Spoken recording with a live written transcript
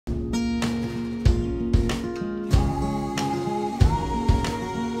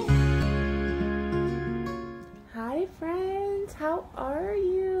how are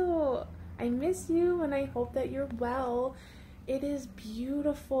you? I miss you and I hope that you're well. It is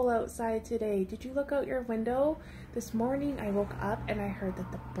beautiful outside today. Did you look out your window? This morning I woke up and I heard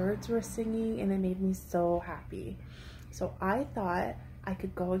that the birds were singing and it made me so happy. So I thought I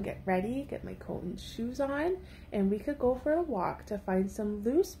could go and get ready, get my coat and shoes on, and we could go for a walk to find some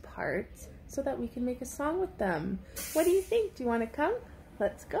loose parts so that we can make a song with them. What do you think? Do you want to come?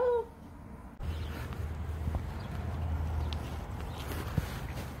 Let's go.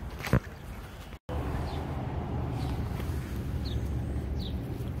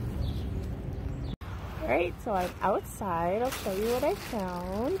 Alright, so I'm outside. I'll show you what I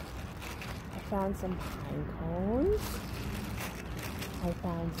found. I found some pine cones. I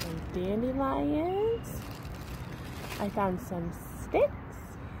found some dandelions. I found some sticks.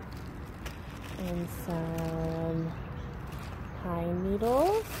 And some pine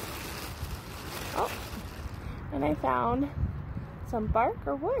needles. Oh, and I found some bark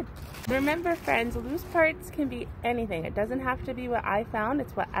or wood. Remember friends, loose parts can be anything. It doesn't have to be what I found.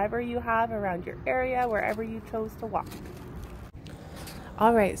 It's whatever you have around your area, wherever you chose to walk.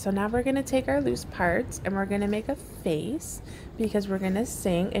 Alright, so now we're going to take our loose parts and we're going to make a face because we're going to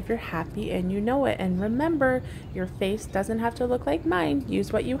sing If You're Happy and You Know It. And remember, your face doesn't have to look like mine.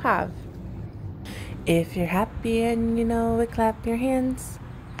 Use what you have. If you're happy and you know it, clap your hands.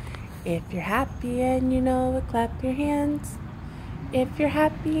 If you're happy and you know it, clap your hands. If you're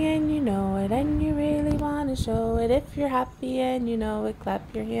happy and you know it and you really want to show it. If you're happy and you know it,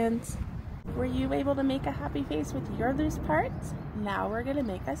 clap your hands. Were you able to make a happy face with your loose parts? Now we're going to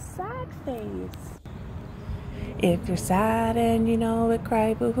make a sad face. If you're sad and you know it,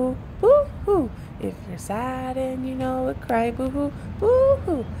 cry boo-hoo, boo-hoo. If you're sad and you know it, cry boo-hoo,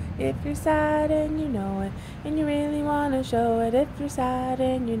 boo-hoo. If you're sad and you know it and you really want to show it. If you're sad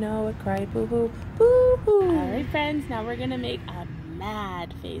and you know it, cry boo-hoo, boo-hoo. Alright friends, now we're going to make a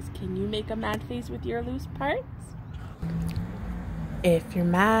mad face. Can you make a mad face with your loose parts? If you're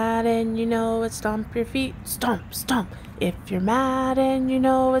mad and you know it, stomp your feet, stomp, stomp. If you're mad and you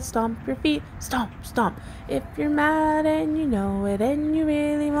know it, stomp your feet, stomp, stomp. If you're mad and you know it and you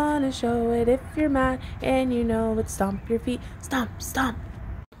really want to show it. If you're mad and you know it, stomp your feet, stomp, stomp.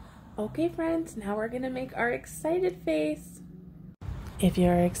 Okay friends, now we're going to make our excited face. If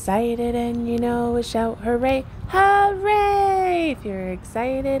you're excited and you know it, shout hooray, hooray! If you're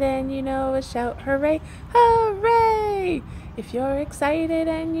excited and you know it, shout hooray, hooray! If you're excited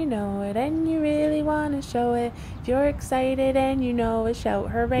and you know it and you really want to show it. If you're excited and you know it, shout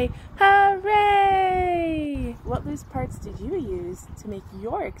hooray, hooray! What loose parts did you use to make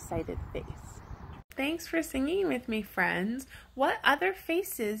your excited face? Thanks for singing with me, friends. What other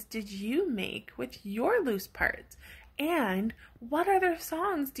faces did you make with your loose parts? And what other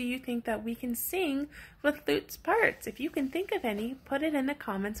songs do you think that we can sing with loose parts? If you can think of any, put it in the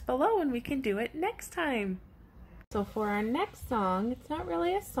comments below and we can do it next time. So for our next song, it's not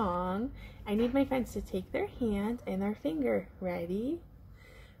really a song. I need my friends to take their hand and their finger. Ready?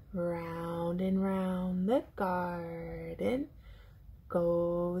 Round and round the garden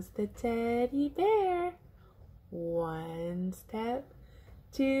goes the teddy bear. One step,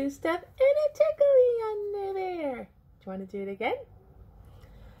 two step, and a tickly under there. Do you want to do it again?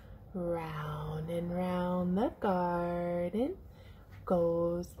 Round and round the garden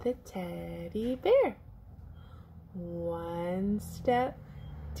goes the teddy bear. One step,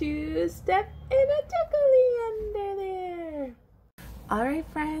 two step, and a tickly under there. Alright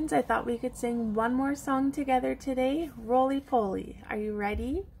friends, I thought we could sing one more song together today. Roly-poly. Are you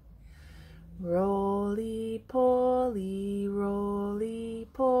ready? Roly-poly,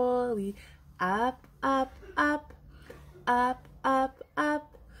 roly-poly, up, up, up, up, up,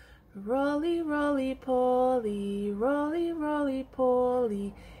 up. Roly, roly-poly, roly,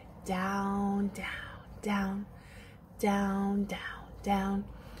 roly-poly, down, down, down, down, down, down.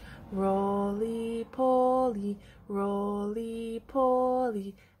 Roly-poly,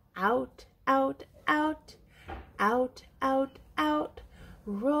 roly-poly, out, out, out, out, out, out.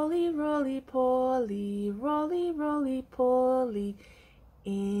 Roly, roly-poly, roly, roly-poly,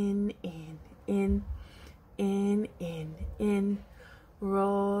 in, in, in, in, in, in.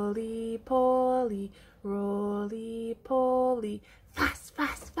 Roly-poly, roly-poly, fast,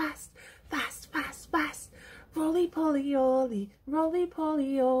 fast, fast, fast, fast, fast. Roly-poly-oly,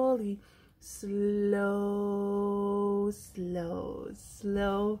 roly-poly-oly, slow, slow,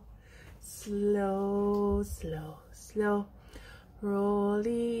 slow, slow, slow, slow.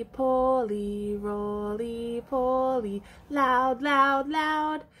 Roly-poly, roly-poly, loud, loud,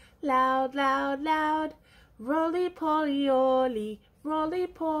 loud, loud, loud, loud. Roly-poly-oly,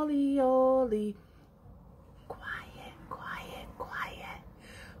 roly-poly-oly, quiet, quiet,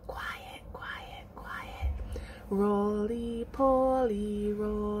 Roly-poly,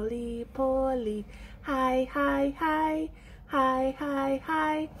 roly-poly, hi, hi, hi, hi, hi,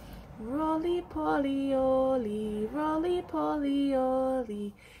 hi. Roly-poly-oly,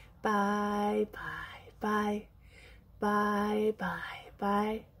 roly-poly-oly. Bye, bye, bye, bye, bye,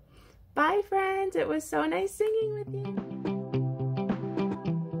 bye. Bye, friends. It was so nice singing with you.